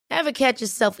Ever catch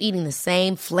yourself eating the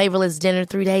same flavorless dinner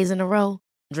 3 days in a row?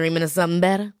 Dreaming of something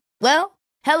better? Well,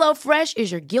 HelloFresh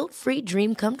is your guilt-free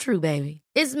dream come true, baby.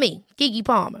 It's me, Keke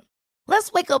Palmer.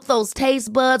 Let's wake up those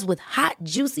taste buds with hot,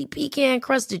 juicy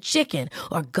pecan-crusted chicken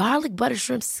or garlic butter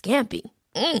shrimp scampi.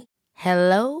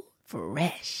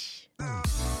 HelloFresh.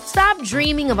 Stop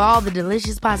dreaming of all the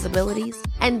delicious possibilities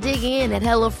and dig in at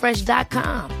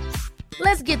HelloFresh.com.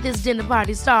 Let's get this dinner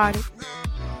party started.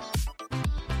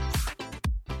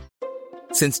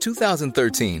 Since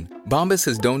 2013, Bombas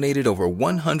has donated over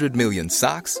 100 million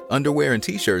socks, underwear, and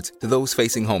T-shirts to those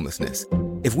facing homelessness.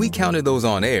 If we counted those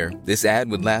on air, this ad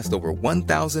would last over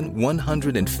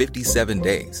 1,157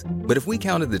 days. But if we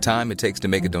counted the time it takes to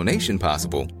make a donation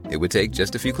possible, it would take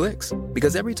just a few clicks.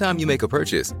 Because every time you make a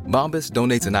purchase, Bombas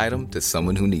donates an item to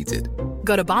someone who needs it.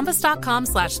 Go to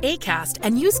bombas.com/ACAST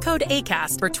and use code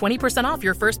ACAST for 20% off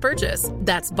your first purchase.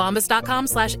 That's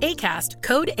bombas.com/ACAST,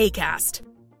 code ACAST.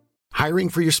 Hiring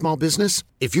for your small business?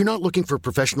 If you're not looking for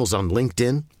professionals on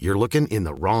LinkedIn, you're looking in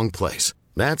the wrong place.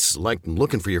 That's like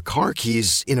looking for your car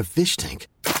keys in a fish tank.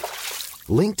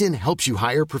 LinkedIn helps you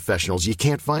hire professionals you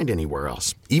can't find anywhere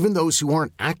else, even those who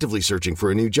aren't actively searching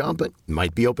for a new job but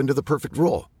might be open to the perfect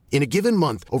role. In a given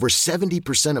month, over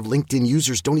 70% of LinkedIn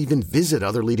users don't even visit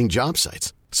other leading job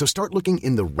sites. So start looking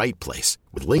in the right place.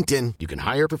 With LinkedIn, you can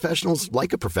hire professionals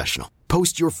like a professional.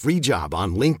 Post your free job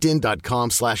on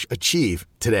linkedin.com/achieve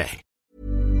today.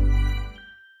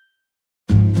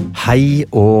 Hei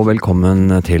og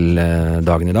velkommen til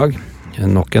dagen I dag.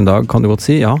 Nok en dag kan du godt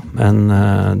si, ja, men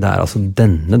det altså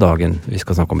denne dagen vi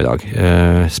skal snakke om I dag.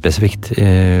 Spesifikt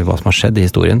hva som har skjedd I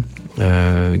historien,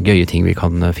 gøye ting vi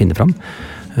kan finne fram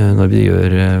når vi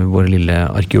gjør vår lille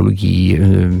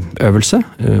arkeologiøvelse,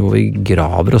 hvor vi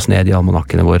graver oss ned I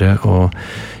almanakkene våre, og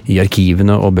I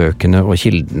arkivene og bøkene og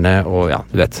kildene, og ja,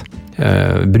 du vet,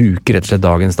 bruker rett og slett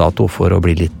dagens dato for å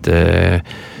bli litt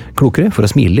klokere, for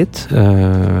å smile litt,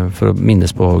 for å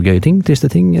minnes på gøye ting, triste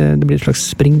ting. Det blir et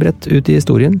slags springbrett ut I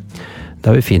historien,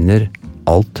 der vi finner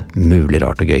alt mulig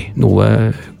rart og gøy.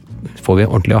 Noe får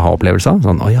vi ordentlig aha-opplevelse av,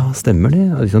 sånn, ja, stemmer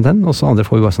det, liksom den, og så andre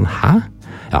får vi bare sånn, hæ?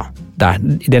 Ja, det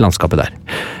I det landskapet der.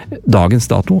 Dagens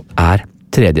dato 3.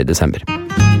 desember.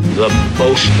 The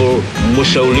boastful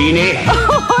Mussolini.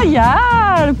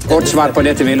 Hjelp! Kort svar på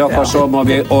dette vil dere, så må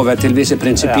vi over til visse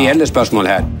prinsipielle spørsmål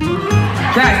her.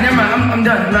 Guys, never mind. I'm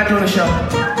done. I'm not doing the show.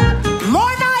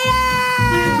 More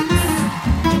Diet!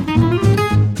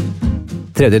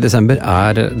 3. desember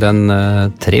den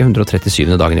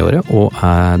 337. dagen I året, og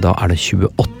da det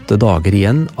 28 dager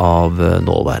igjen av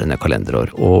nåværende kalenderår.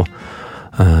 Og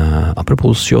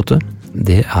apropos 28,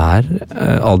 det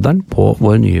alderen på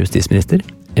vår nye justisminister,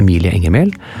 Emilie Enger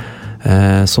Mehl,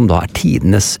 som da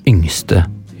tidenes yngste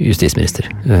justisminister.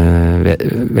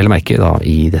 Vel å merke da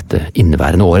I dette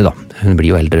inneværende året da. Hun blir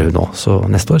jo eldre nå, så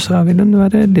neste år så vil hun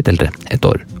være litt eldre. Et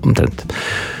år omtrent.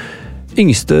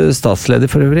 Yngste statsleder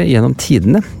for øvrig gjennom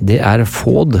tidene, det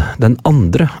Fåd den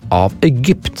andre av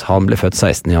Egypt. Han ble født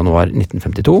 16. januar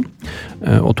 1952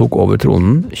 og tok over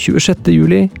tronen 26.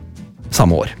 juli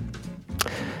samme år.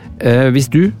 Hvis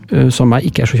du, som meg,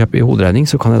 ikke så kjapp I hoderegning,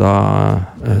 så kan jeg da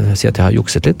si at jeg har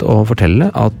jukset litt og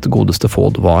fortelle at godeste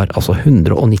Fåd var altså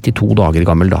 192 dager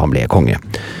gammel da han ble konge.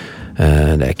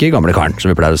 Det ikke gamle karen, som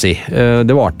vi pleier å si.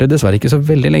 Det varte dessverre ikke så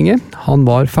veldig lenge. Han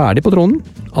var ferdig på tronen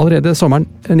allerede sommeren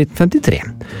 1953.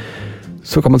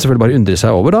 Så kan man selvfølgelig bare undre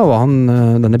seg over da, hva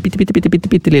denne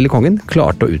bitte lille kongen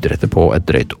klarte å utrette på et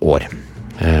drøyt år.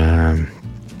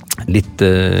 Litt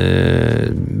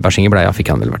bæsjing I bleia fikk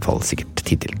han vel I hvert fall sikkert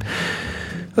tid til.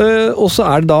 Og så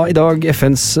det da I dag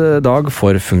FNs dag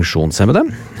for funksjonshemmede.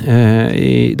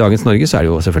 I dagens Norge så det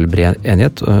jo selvfølgelig bred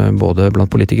enighet, både blant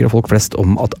politikere og folk flest,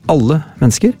 om at alle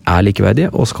mennesker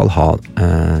likeverdige og skal ha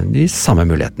de samme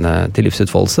mulighetene til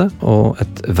livsutfoldelse og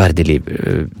et verdig liv.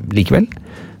 Likevel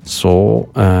så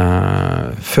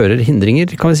fører hindringer,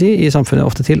 kan vi si, I samfunnet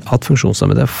ofte til at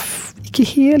funksjonshemmede ikke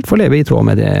helt får leve I tråd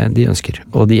med det de ønsker,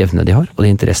 og de evnene de har, og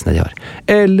de interessene de har,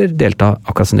 eller delta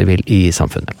akkurat som de vil I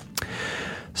samfunnet.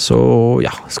 Så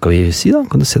ja, skal vi si da,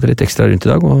 kan du sette litt ekstra rundt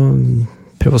I dag og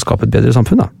prøve å skape et bedre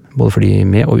samfunn da, både for de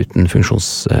med og uten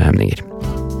funksjonshemninger.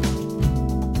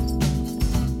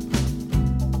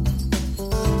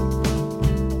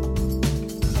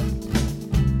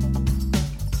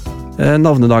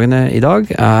 Navnedagene I dag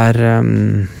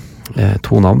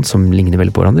to navn som ligner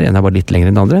veldig på hverandre. En bare litt lengre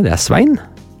enn den andre. Det Svein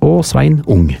og Svein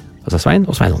Ung. Altså Svein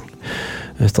og Svein Ung.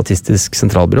 Statistisk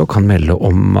sentralbyrå kan melde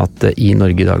om at I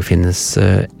Norge I dag finnes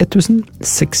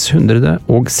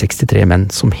 1663 menn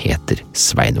som heter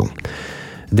Svein Ung.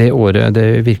 Det året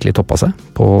det virkelig toppet seg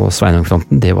på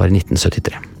Sveinung-fronten, det var I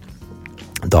 1973.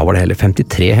 Da var det hele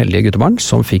 53 heldige guttebarn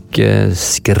som fikk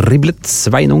skriblet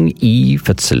Sveinung i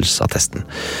fødselsattesten.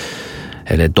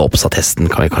 Eller dåpsattesten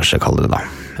kan vi kanskje kalle det da.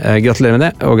 Gratulerer med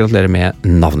det, og gratulerer med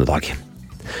navnedag.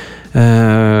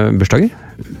 Bursdager?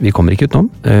 Vi kommer ikke utenom.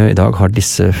 I dag har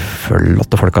disse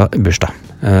flotte folka bursdag.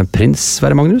 Prins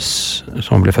Sverre Magnus,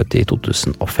 som ble født i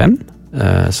 2005,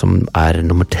 som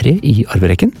nummer 3 i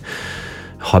arverekken,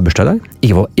 har bursdag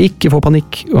i dag. Ikke få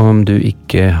panikk om du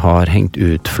ikke har hengt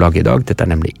ut flagg i dag. Dette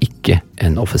nemlig ikke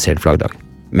en offisiell flaggdag.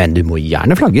 Men du må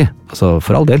gjerne flagge, altså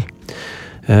for all del.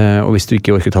 Og hvis du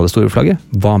ikke orker ta det store flagget,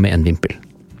 hva med en vimpel?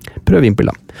 Prøv vimpel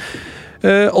da.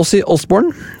 Ozzy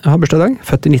Osbourne har bursdag i dag,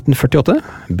 født i 1948.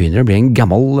 Begynner å bli en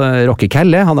gammel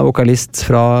rockekalle. Han vokalist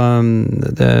fra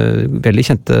det veldig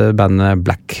kjente bandet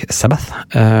Black Sabbath.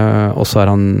 Og så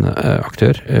han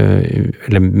aktør,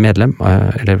 eller medlem,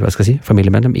 eller hva skal jeg si,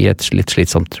 familiemedlem i et litt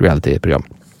slitsomt reality-program.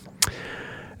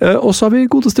 Og så har vi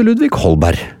godeste Ludvig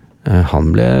Holberg. Det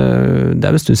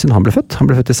en stund siden han ble født. Han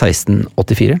ble født i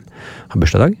 1684. Han har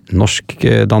bursdag i dag.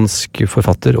 Norsk-dansk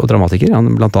forfatter og dramatiker.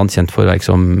 Han blant annet kjent for verk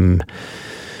som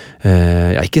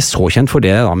ikke så kjent for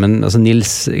det da, men altså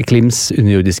Nils Klims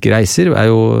underjordiske reiser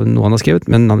jo noe han har skrevet,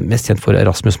 men han er mest kjent for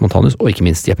Erasmus Montanus og ikke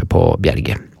minst Jeppe på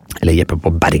Bjerget. Eller Jeppe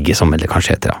på Berget, som det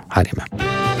kanskje heter da, her hjemme.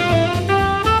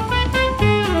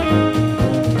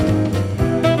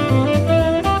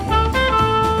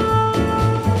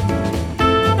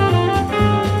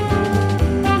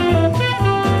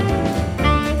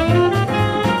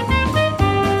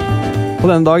 På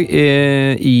denne dag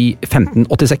i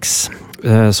 1586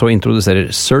 så introduserer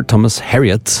Sir Thomas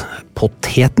Hariot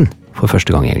poteten for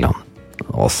første gang i England.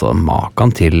 Altså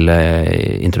maken til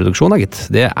introduksjon, gitt.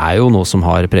 Det jo noe som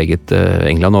har preget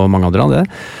England og mange andre land, det.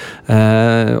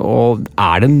 Og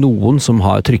det noen som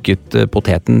har trykket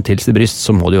poteten til sitt bryst,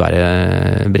 så må det jo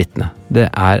være brittene.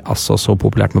 Det altså så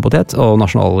populært med potet, og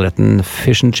nasjonalretten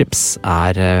fish and chips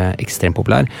ekstremt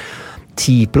populær.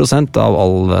 10% av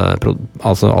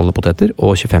alle poteter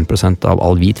og 25% av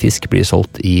all hvit fisk blir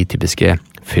solgt i typiske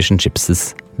fish and chips,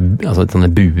 altså sånne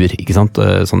buer, ikke sant?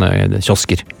 Sånne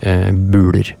kiosker,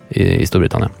 buler i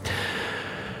Storbritannia.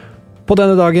 På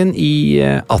denne dagen i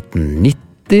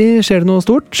 1890 skjer det noe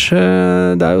stort.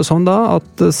 Det jo sånn da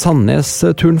at Sandnes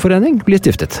Turnforening blir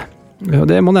stiftet. Ja,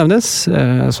 det må nevnes.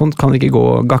 Sånt kan ikke gå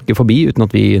gakke forbi uten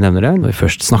at vi nevner det. Når vi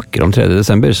først snakker om 3.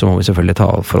 desember, så må vi selvfølgelig ta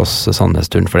for oss Sandnes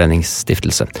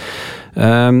Turnforeningsstiftelse.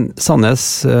 Sandnes,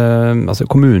 altså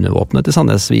kommunevåpenet til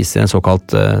Sandnes viser en såkalt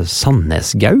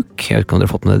Sandnesgauk. Jeg vet ikke om dere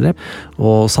har fått med det.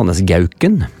 Og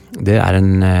Sandnesgauken, det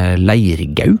en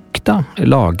leirgauk da,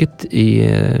 laget i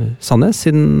Sandnes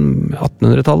siden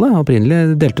 1800-tallet.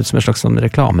 Opprinnelig delt ut som et slags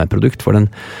reklameprodukt for den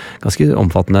ganske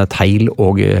omfattende teil-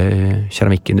 og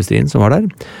keramikkindustrien som var der.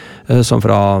 Som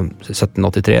fra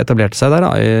 1783 etablerte seg der.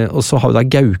 Da. Og så har vi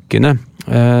da gaukene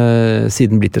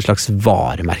siden blitt et slags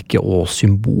varemerke og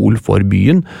symbol for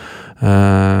byen.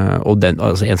 Og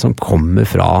altså en som kommer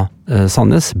fra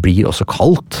Sandnes blir også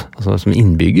kalt, altså som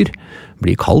innbygger,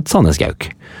 blir kalt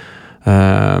Sandnesgauk.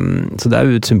 Så det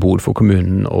jo et symbol for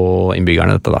kommunen og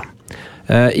innbyggerne dette da.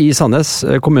 I Sandnes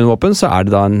kommunevåpen så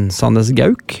det da en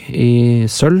Sandnesgauk i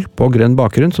sølv på grønn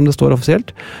bakgrunn, som det står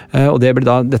offisielt. Og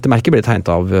dette merket ble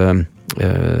tegnet av,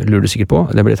 lurer du sikkert på,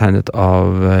 det ble tegnet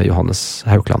av Johannes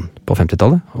Haukeland på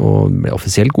 50-tallet, og ble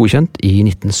offisielt godkjent i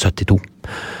 1972.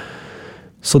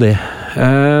 Så det.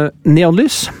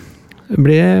 Neonlys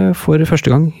ble for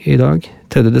første gang i dag,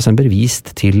 3. desember,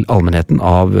 vist til allmennheten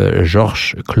av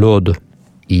Georges Claude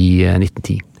i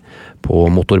 1910. På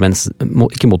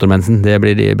ikke motormensen, det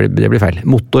blir feil.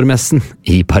 Motormessen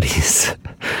i Paris.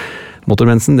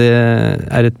 Motormensen, det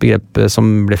et begrep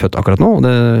som ble født akkurat nå, og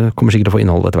det kommer sikkert til å få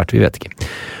innhold etter hvert, vi vet ikke.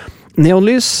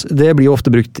 Neonlys, det blir jo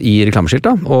ofte brukt i reklameskilt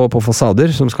da, og på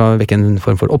fasader som skal vekke en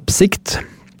form for oppsikt,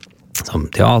 som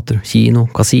teater, kino,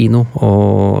 kasino,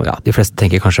 og ja, de fleste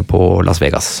tenker kanskje på Las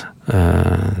Vegas.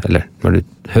 Eller når du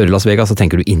hører Las Vegas, så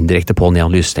tenker du indirekte på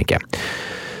neonlys, tenker jeg.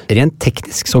 Rent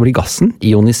teknisk så blir gassen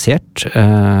ionisert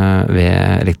ved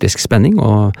elektrisk spenning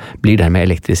og blir dermed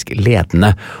elektrisk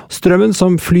ledende. Strømmen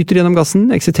som flyter gjennom gassen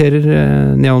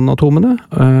eksiterer neonatomene,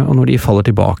 og når de faller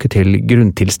tilbake til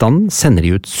grunntilstanden, sender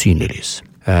de ut synlig lys.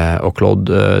 Og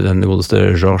Claude, den godeste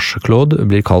Georges Claude,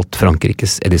 blir kalt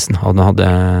Frankrikes Edison. Han hadde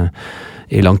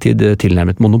i lang tid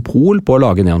tilnærmet monopol på å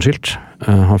lage neonskilt.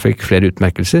 Han fikk flere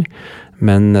utmerkelser,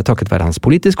 men takket være hans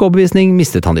politiske overbevisning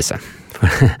mistet han disse.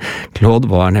 Claude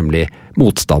var nemlig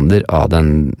motstander av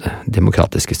den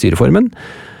demokratiske styreformen.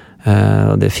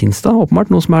 Det finnes da åpenbart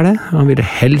noe som det. Han ville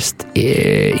helst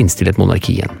innstille et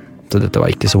monarki igjen. Så dette var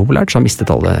ikke så populært, så han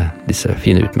mistet alle disse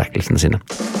fine utmerkelsene sine.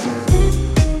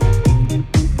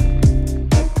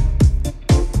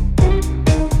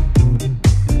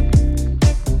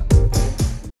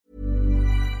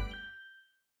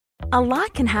 A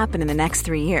lot can happen in the next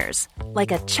 3 years.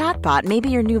 Like a chatbot may be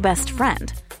your new best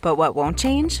friend. But what won't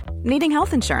change? Needing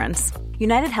health insurance.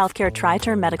 United Healthcare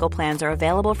Tri-Term Medical Plans are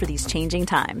available for these changing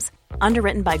times.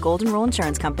 Underwritten by Golden Rule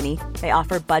Insurance Company, they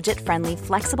offer budget-friendly,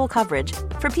 flexible coverage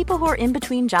for people who are in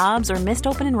between jobs or missed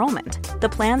open enrollment. The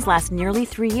plans last nearly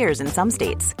 3 years in some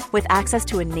states, with access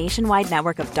to a nationwide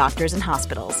network of doctors and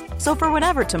hospitals. So for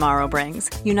whatever tomorrow brings,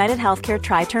 United Healthcare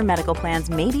Tri-Term Medical Plans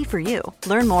may be for you.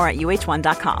 Learn more at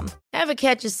uh1.com. Ever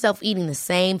catch yourself eating the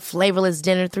same flavorless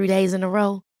dinner 3 days in a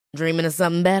row? Dreaming of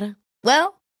something better?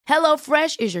 Well,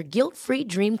 HelloFresh is your guilt-free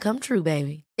dream come true,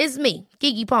 baby. It's me,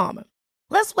 Keke Palmer.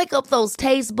 Let's wake up those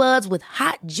taste buds with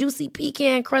hot, juicy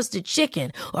pecan-crusted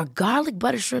chicken or garlic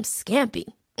butter shrimp scampi.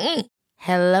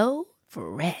 Hello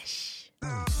Fresh.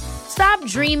 Stop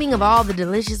dreaming of all the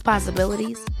delicious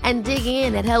possibilities and dig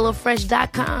in at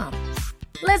HelloFresh.com.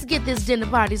 Let's get this dinner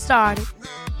party started.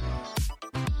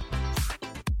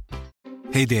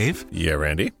 Hey, Dave. Yeah,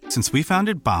 Randy. Since we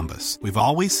founded Bombas, we've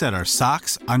always said our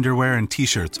socks, underwear, and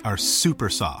T-shirts are super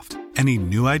soft. Any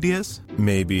new ideas?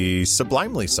 Maybe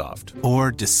sublimely soft.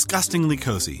 Or disgustingly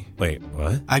cozy. Wait,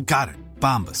 what? I got it.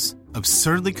 Bombas.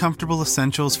 Absurdly comfortable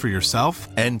essentials for yourself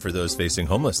and for those facing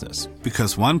homelessness.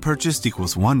 Because one purchased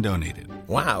equals one donated.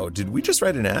 Wow, did we just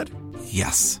write an ad?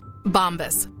 Yes.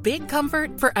 Bombas. Big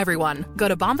comfort for everyone. Go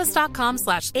to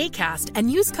bombas.com/ACAST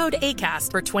and use code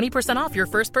ACAST for 20% off your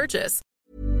first purchase.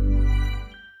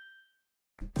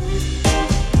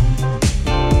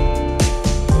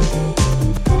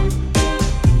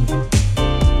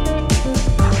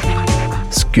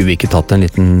 Skulle vi ikke tatt en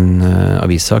liten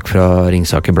avissak fra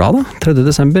Ringsaker Blad da? 3.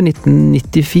 desember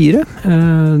 1994.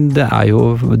 Det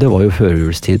var jo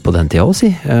førjulstid på den tida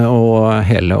også, og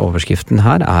hele overskriften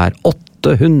her er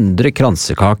 800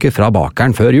 kransekaker fra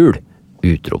bakeren før jul!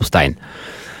 Utropstegn.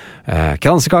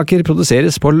 Kransekaker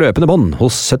produseres på løpende bånd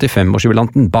hos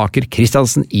 75-årsjubilanten Baker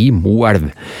Kristiansen i Moelv.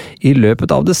 I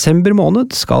løpet av desember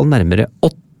måned skal nærmere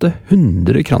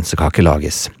 800 kransekaker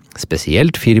lages.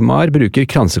 Spesielt firmaer bruker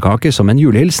kransekaker som en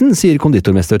julehilsen, sier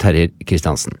konditormester Terje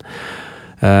Kristiansen.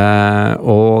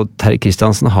 Og Terje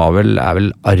Kristiansen er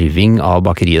vel arving av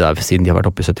bakeriet der, siden de har vært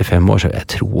oppe i 75 år, så jeg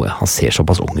tror han ser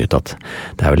såpass ung ut at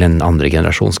det er vel en andre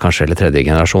generasjons, kanskje, eller tredje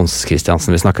generasjons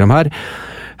Kristiansen vi snakker om her.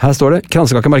 Her står det,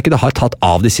 kransekakemarkedet har tatt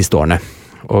av de siste årene.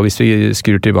 Og hvis vi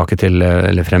skrur tilbake til,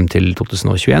 eller frem til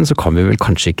 2021, så kan vi vel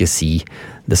kanskje ikke si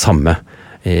det samme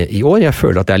i år. Jeg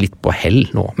føler at det er litt på hell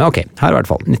nå. Men ok, her i hvert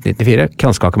fall. 1994.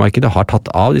 Kranskakemarkedet har tatt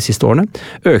av de siste årene.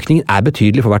 Økningen er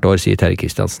betydelig for hvert år, sier Terje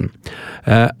Kristiansen.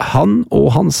 Han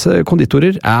og hans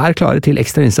konditorer er klare til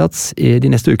ekstra innsats i de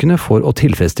neste ukene for å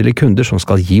tilfredsstille kunder som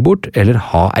skal gi bort eller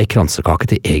ha ei kransekake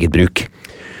til eget bruk.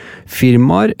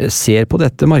 Firmaer ser på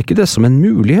dette markedet som en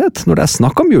mulighet når det er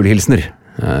snakk om julehilsener.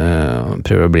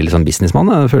 Prøver å bli litt sånn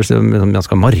businessmann, det føles som man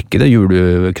skal markede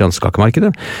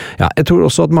julekranskakemarkedet. Ja, jeg tror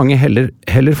også at mange heller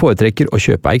foretrekker å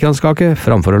kjøpe ei kranskake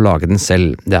framfor å lage den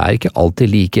selv. Det er ikke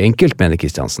alltid like enkelt, mener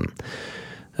Kristiansen.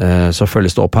 Så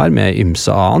følges det opp her med ymse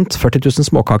annet. 40 000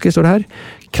 småkaker står det her.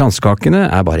 Kranskakene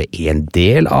er bare en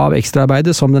del av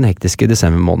ekstraarbeidet som den hektiske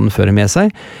desembermåneden fører med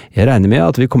seg. Jeg regner med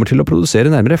at vi kommer til å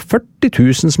produsere nærmere 40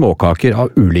 000 småkaker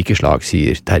av ulike slag,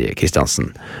 sier Terje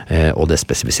Kristiansen. Og det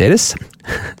spesifiseres.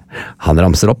 Han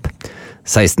ramser opp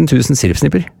 16 000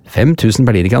 sirupsnipper, 5 000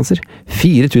 berlinerkranser,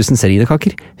 4 000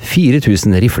 serinekaker, 4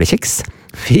 000 riflekjeks,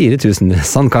 4 000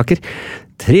 sandkaker,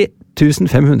 3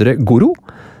 500 goro,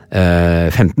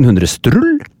 1500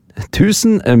 strull,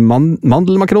 1000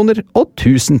 mandelmakroner og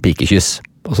 1000 pikekyss.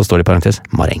 Og så står det i parentes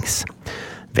marengs.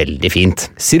 Veldig fint.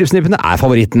 Sirupsnippene er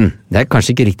favoritten. Det er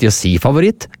kanskje ikke riktig å si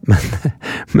favoritt,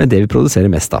 men det vi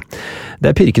produserer mest av. Det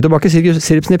er pirket å bake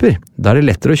sirupsnipper. Da er det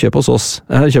lettere å kjøpe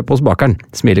hos bakeren,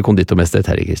 smiler konditormester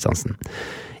Terje Kristiansen.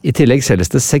 I tillegg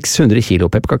selges det 600 kilo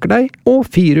pepperkakerdeig og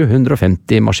 450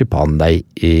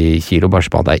 kilo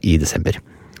marsipandeig i desember.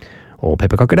 Og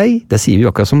pepperkakerdeig, det sier vi jo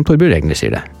akkurat som Torbjørn Egner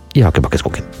sier det. I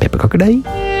Hakebakkeskogen. Pepperkakerdeig.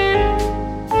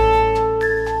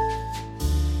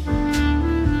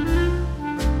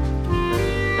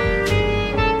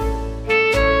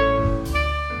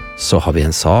 Så har vi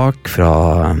en sak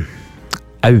fra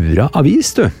Aura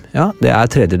Avis, du. Ja, det er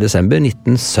 3. desember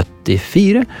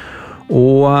 1974,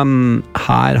 og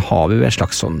her har vi et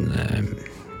slags sånn...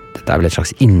 Dette er vel et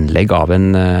slags innlegg av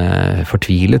en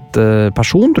fortvilet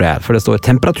person, tror jeg, for det står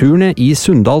 «Temperaturene i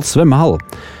Sunndal svømmehall».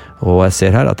 Og jeg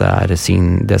ser her at det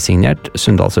er signert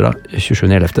Sunndalsøra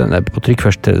 27.11., det er på trykk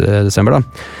 1. desember da,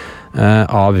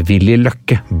 av Willy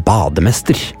Løkke,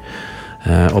 bademester.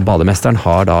 Og bademesteren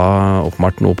har da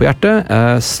oppmart noe på hjertet.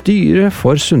 Styret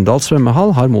for Sunndal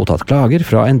svømmehall har mottatt klager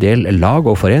fra en del lag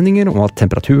og foreninger om at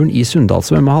temperaturen i Sunndal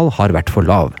svømmehall har vært for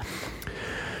lav.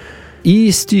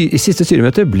 I siste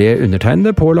styremøte ble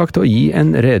undertegnede pålagt å gi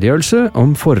en redegjørelse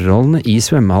om forholdene i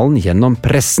svømmehallen gjennom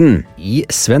pressen. I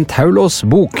Sven Taulås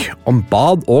bok om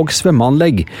bad og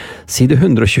svømmeanlegg, side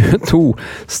 122,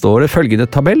 står det følgende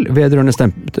tabell vedrørende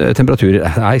temperaturer.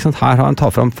 Ikke sant? Her har han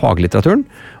tatt fram faglitteraturen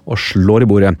og slår i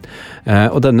bordet.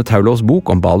 Og denne Taulås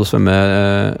bok om bad og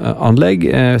svømmeanlegg,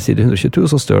 side 122,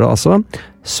 så står det altså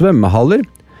svømmehaller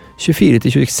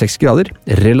 24-26 grader,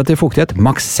 relativ fuktighet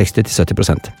maks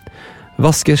 60-70%.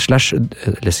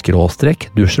 Vaske/skråstrek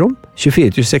dusjrom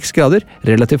 24-26 grader,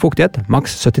 relativ fuktighet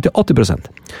maks 70-80%.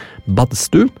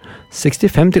 Badstue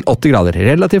 65-80 grader,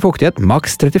 relativ fuktighet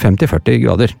maks 35-40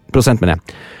 grader, prosent mener jeg.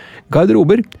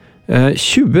 Garderober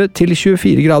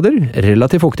 20-24 grader,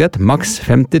 relativ fuktighet maks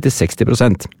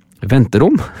 50-60%.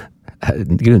 Venterom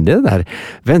grundig det der.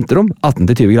 Venterom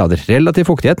 18-20 grader, relativ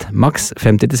fuktighet maks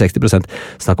 50-60%.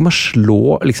 Snakk om å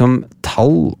slå liksom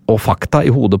tall og fakta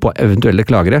i hodet på eventuelle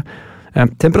klagere.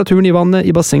 Temperaturen i vannet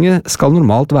i bassenget skal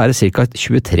normalt være ca.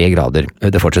 23 grader.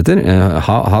 Det fortsetter.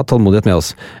 Ha tålmodighet med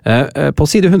oss. På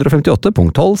side 158,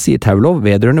 punkt 12, sier Taulov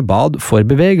vedrørende bad for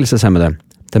bevegelseshemmede.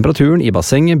 Temperaturen i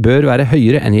bassenget bør være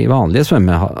høyere enn i vanlige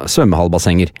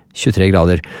svømmehallbassenger, 23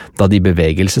 grader, da de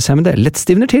bevegelseshemmede lett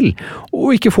stivner til,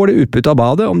 og ikke får det utbytte av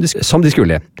badet som de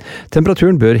skulle.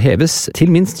 Temperaturen bør heves til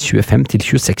minst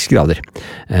 25-26 grader.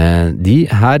 De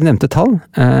her nevnte tall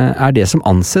er det som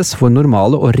anses for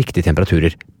normale og riktige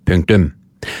temperaturer. Punktum.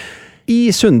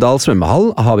 I Sunndal svømmehall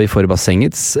har vi for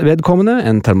bassengets vedkommende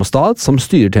en termostat som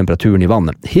styrer temperaturen i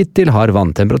vannet. Hittil har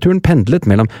vanntemperaturen pendlet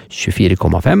mellom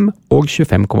 24,5 og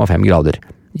 25,5 grader.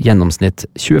 Gjennomsnitt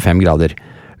 25 grader.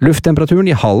 Lufttemperaturen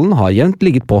i hallen har jevnt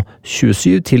ligget på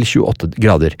 27-28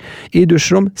 grader. I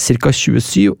dusjrom ca.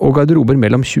 27 og garderober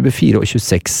mellom 24 og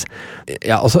 26.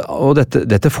 Ja, altså, og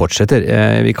dette fortsetter.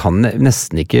 Vi kan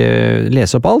nesten ikke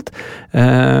lese opp alt.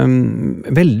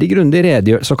 Veldig grundig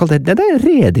redegjørelse. Det er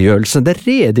redegjørelse. Det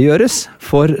redegjøres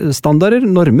for standarder,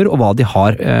 normer og hva de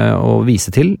har å vise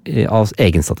til av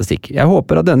egen statistikk. Jeg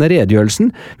håper at denne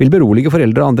redegjørelsen vil berolige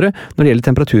foreldre og andre når det gjelder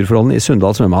temperaturforholdene i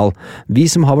Sunndal svømmehall. Vi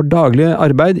som har vårt daglige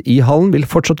arbeid i hallen vil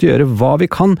fortsatt gjøre hva vi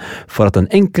kan for at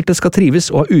den enkelte skal trives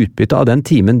og ha utbytte av den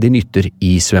timen de nytter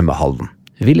i svømmehallen.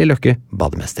 Willy Løkke,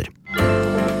 bademester.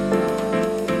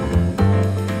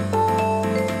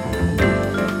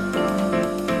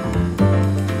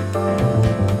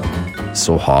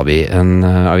 Så har vi en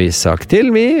avissak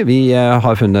til, Vi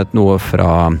har funnet noe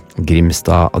fra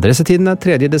Grimstad Adressetidene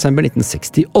 3. desember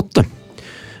 1968.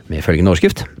 Med følgende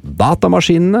overskrift: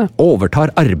 Datamaskinene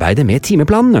overtar arbeidet med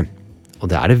timeplanene. Og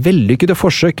det er det vellykkede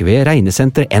forsøk ved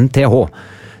regnesenteret NTH.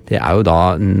 Det er jo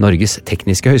da Norges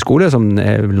tekniske høyskole, som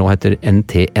nå heter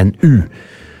NTNU.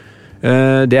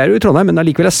 Det er jo i Trondheim, men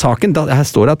allikevel er saken, her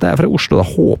står det at det er fra Oslo, da,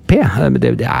 HP.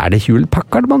 Det er det Hewlett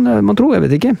Packard man tror, jeg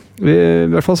vet ikke. I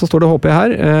hvert fall så står det HP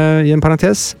her, i en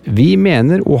parentes. Vi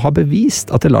mener å ha bevist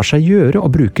at det lar seg gjøre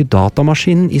å bruke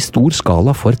datamaskinen i stor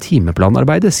skala for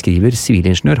timeplanarbeidet, skriver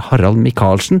sivilingeniør Harald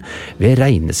Michaelsen ved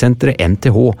regnesenteret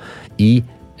NTH i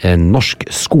Norsk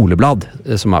Skoleblad,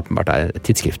 som er et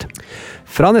tidsskrift.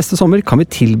 Fra neste sommer kan vi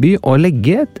tilby å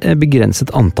legge et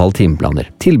begrenset antall timeplaner.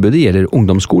 Tilbudet gjelder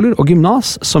ungdomsskoler og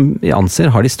gymnas, som vi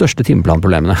anser har de største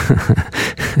timeplanproblemene.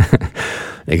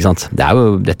 Ikke sant?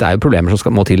 Dette er jo problemer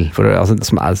som må til,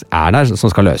 som er der, som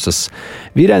skal løses.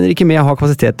 Vi regner ikke med å ha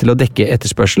kapasitet til å dekke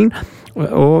etterspørselen,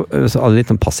 og så er det litt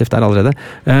passivt der allerede,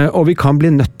 og vi kan bli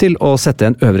nødt til å sette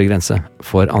en øvre grense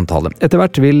for antallet. Etter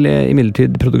hvert vil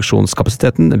imidlertid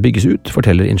produksjonskapasiteten bygges ut,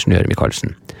 forteller ingeniør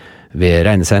Michaelsen. Ved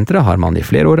regnesenteret har man i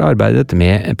flere år arbeidet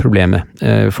med problemet,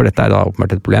 for dette er da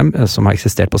åpenbart et problem som har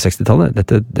eksistert på 60-tallet,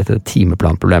 dette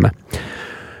timeplanproblemet.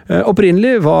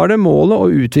 Opprinnelig var det målet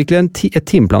å utvikle et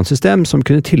timeplansystem som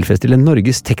kunne tilfredsstille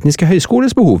Norges tekniske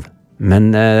høyskoles behov.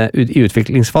 Men i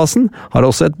utviklingsfasen har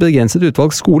også et begrenset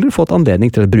utvalg skoler fått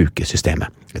anledning til å bruke systemet.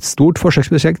 Et stort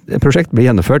forsøksprosjekt ble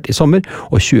gjennomført i sommer,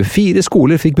 og 24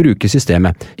 skoler fikk bruke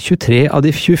systemet. 23 av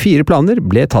de 24 planer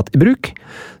ble tatt i bruk,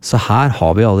 så her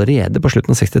har vi allerede på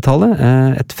slutten av 60-tallet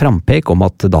et frampek om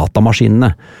at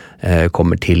datamaskinene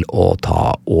kommer til å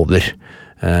ta over.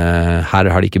 Her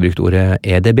har de ikke brukt ordet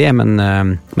EDB,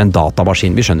 men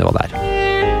datamaskin, vi skjønner hva det er.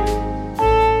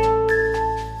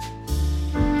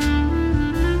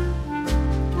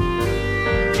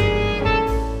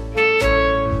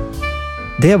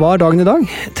 Det var dagen i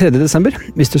dag, 3. desember.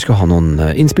 Hvis du skal ha noen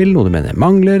innspill, noe du mener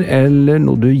mangler, eller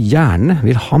noe du gjerne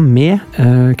vil ha med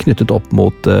knyttet opp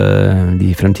mot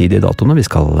de fremtidige datoene vi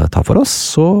skal ta for oss,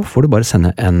 så får du bare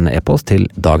sende en e-post til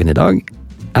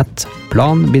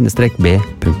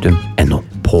dagenidag@plan-b.no.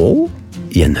 På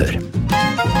gjenhør.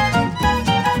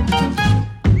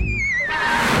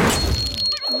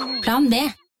 Plan B.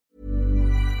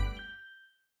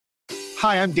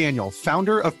 Hi, I'm Daniel,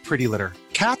 founder of Pretty Litter.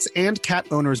 Cats and cat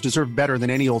owners deserve better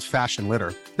than any old-fashioned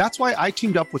litter. That's why I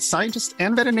teamed up with scientists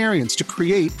and veterinarians to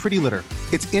create Pretty Litter.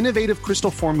 Its innovative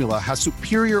crystal formula has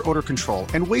superior odor control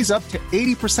and weighs up to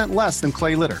 80% less than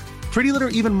clay litter. Pretty Litter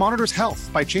even monitors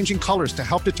health by changing colors to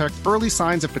help detect early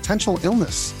signs of potential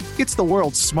illness. It's the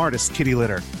world's smartest kitty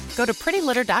litter. Go to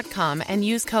prettylitter.com and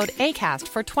use code ACAST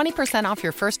for 20% off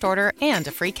your first order and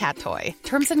a free cat toy.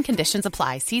 Terms and conditions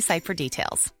apply. See site for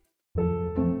details.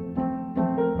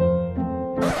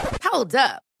 Hold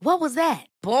up. What was that?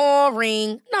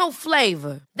 Boring. No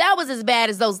flavor. That was as bad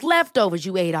as those leftovers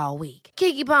you ate all week.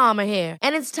 Keke Palmer here,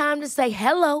 and it's time to say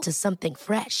hello to something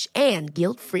fresh and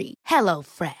guilt-free. Hello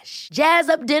Fresh. Jazz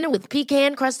up dinner with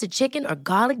pecan-crusted chicken or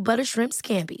garlic butter shrimp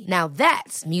scampi. Now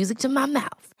that's music to my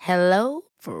mouth. Hello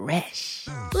Fresh.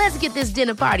 Let's get this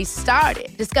dinner party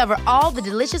started. Discover all the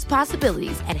delicious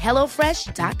possibilities at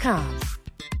HelloFresh.com.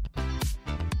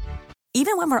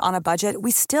 Even when we're on a budget,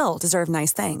 we still deserve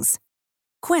nice things.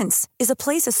 Quince is a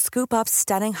place to scoop up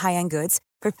stunning high-end goods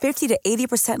for 50 to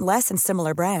 80% less than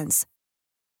similar brands.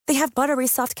 They have buttery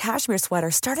soft cashmere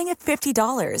sweaters starting at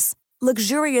 $50,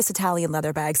 luxurious Italian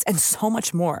leather bags, and so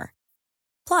much more.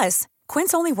 Plus,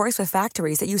 Quince only works with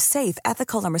factories that use safe,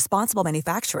 ethical, and responsible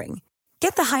manufacturing.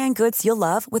 Get the high-end goods you'll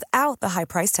love without the high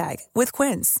price tag with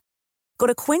Quince. Go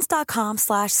to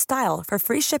quince.com/style for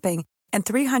free shipping and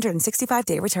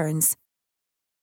 365-day returns.